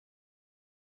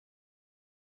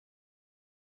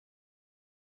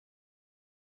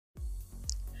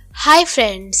Hi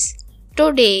friends,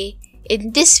 today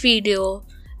in this video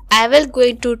I will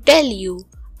going to tell you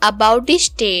about the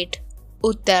state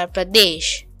Uttar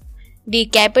Pradesh. The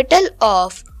capital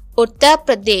of Uttar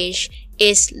Pradesh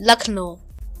is Lucknow.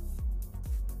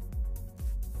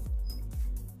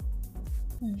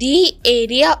 The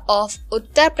area of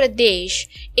Uttar Pradesh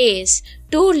is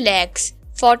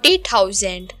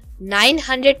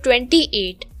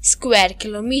 2,40,928 square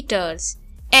kilometers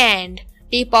and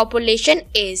the population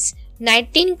is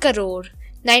 19 crore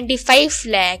 95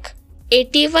 lakh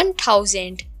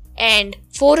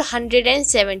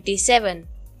 81,477.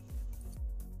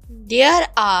 There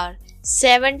are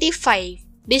 75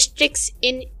 districts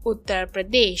in Uttar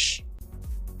Pradesh.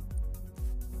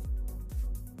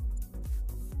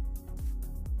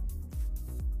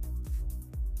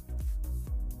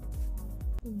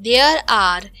 There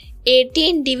are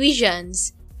 18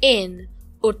 divisions in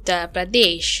Uttar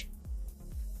Pradesh.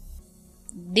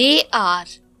 They are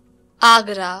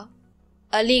Agra,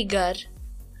 Aligarh,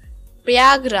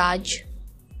 Prayagraj,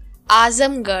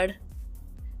 Azamgarh,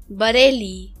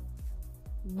 Bareilly,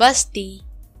 Basti,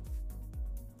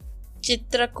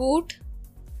 Chitrakoot,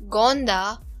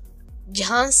 Gonda,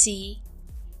 Jhansi,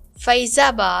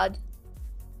 Faizabad,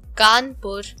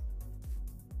 Kanpur,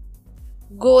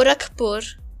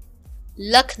 Gorakhpur,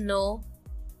 Lucknow,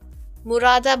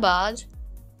 Muradabad,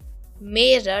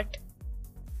 Meerut,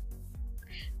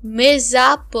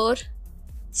 Mirzapur,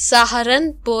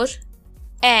 Saharanpur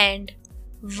and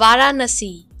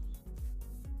Varanasi.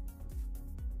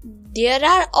 There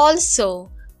are also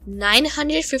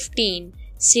 915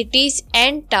 cities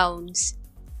and towns,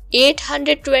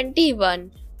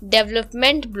 821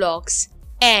 development blocks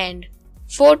and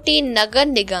 14 Nagar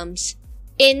Nigams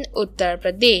in Uttar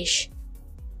Pradesh.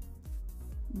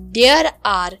 There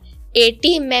are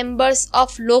 80 members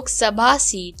of Lok Sabha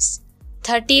seats,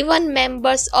 31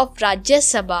 members of Rajya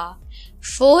Sabha,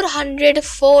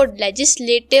 404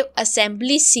 Legislative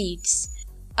Assembly seats.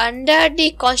 Under the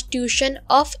Constitution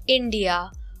of India,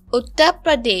 Uttar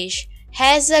Pradesh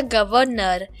has a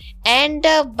governor and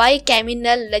a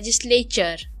bicameral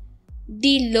legislature.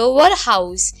 The lower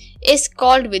house is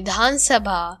called Vidhan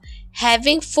Sabha,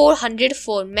 having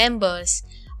 404 members,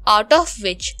 out of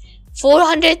which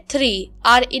 403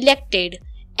 are elected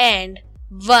and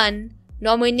 1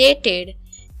 nominated,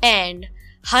 and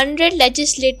 100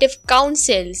 legislative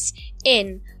councils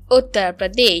in Uttar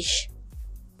Pradesh.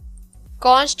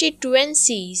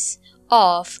 Constituencies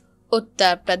of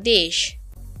Uttar Pradesh.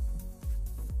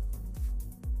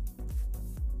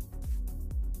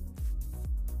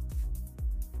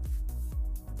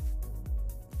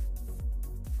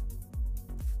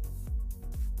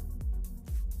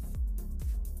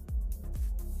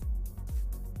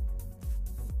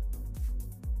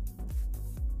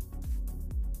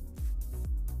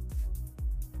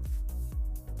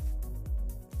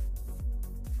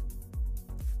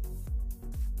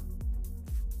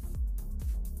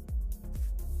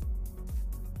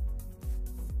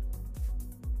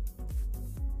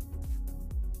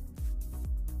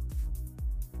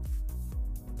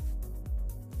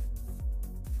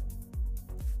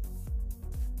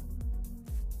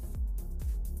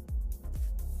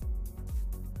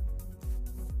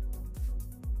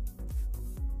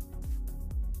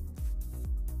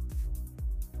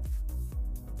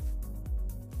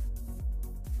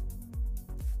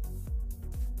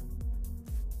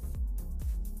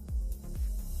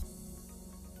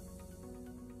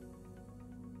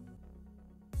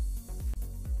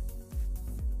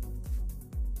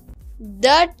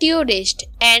 The tourist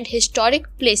and historic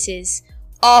places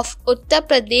of Uttar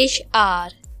Pradesh are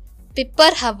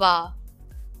Piparhawa,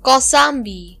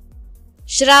 Kausambi,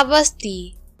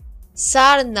 Shravasti,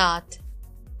 Sarnath,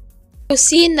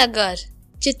 Kushinagar,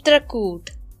 Chitrakoot,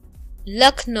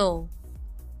 Lucknow,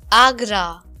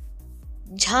 Agra,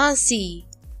 Jhansi,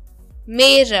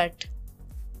 Meerut,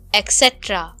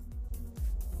 etc.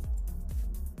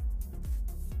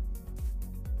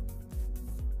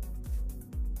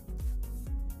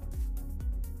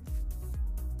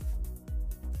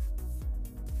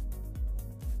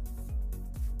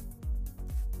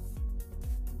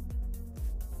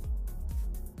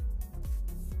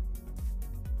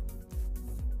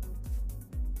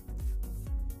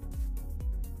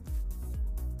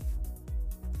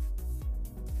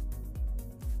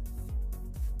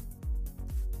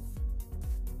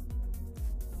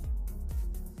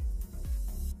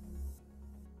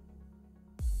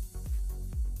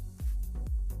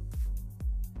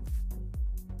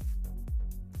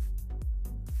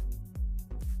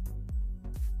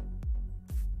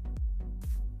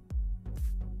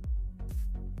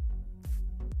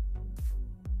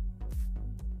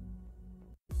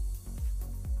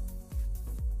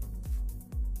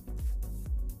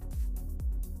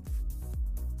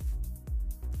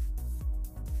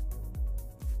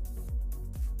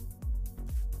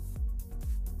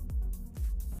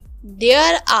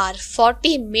 There are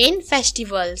 40 main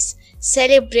festivals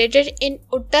celebrated in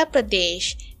Uttar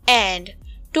Pradesh and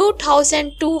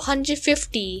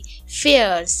 2,250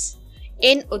 fairs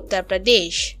in Uttar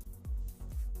Pradesh.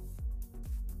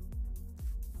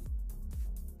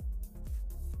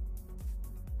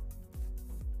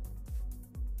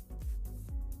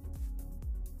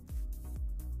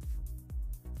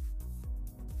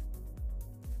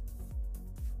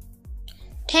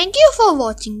 Thank you for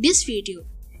watching this video.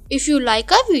 If you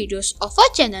like our videos of our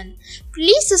channel,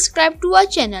 please subscribe to our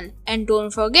channel and don't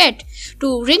forget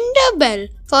to ring the bell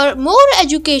for more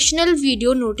educational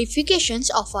video notifications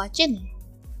of our channel.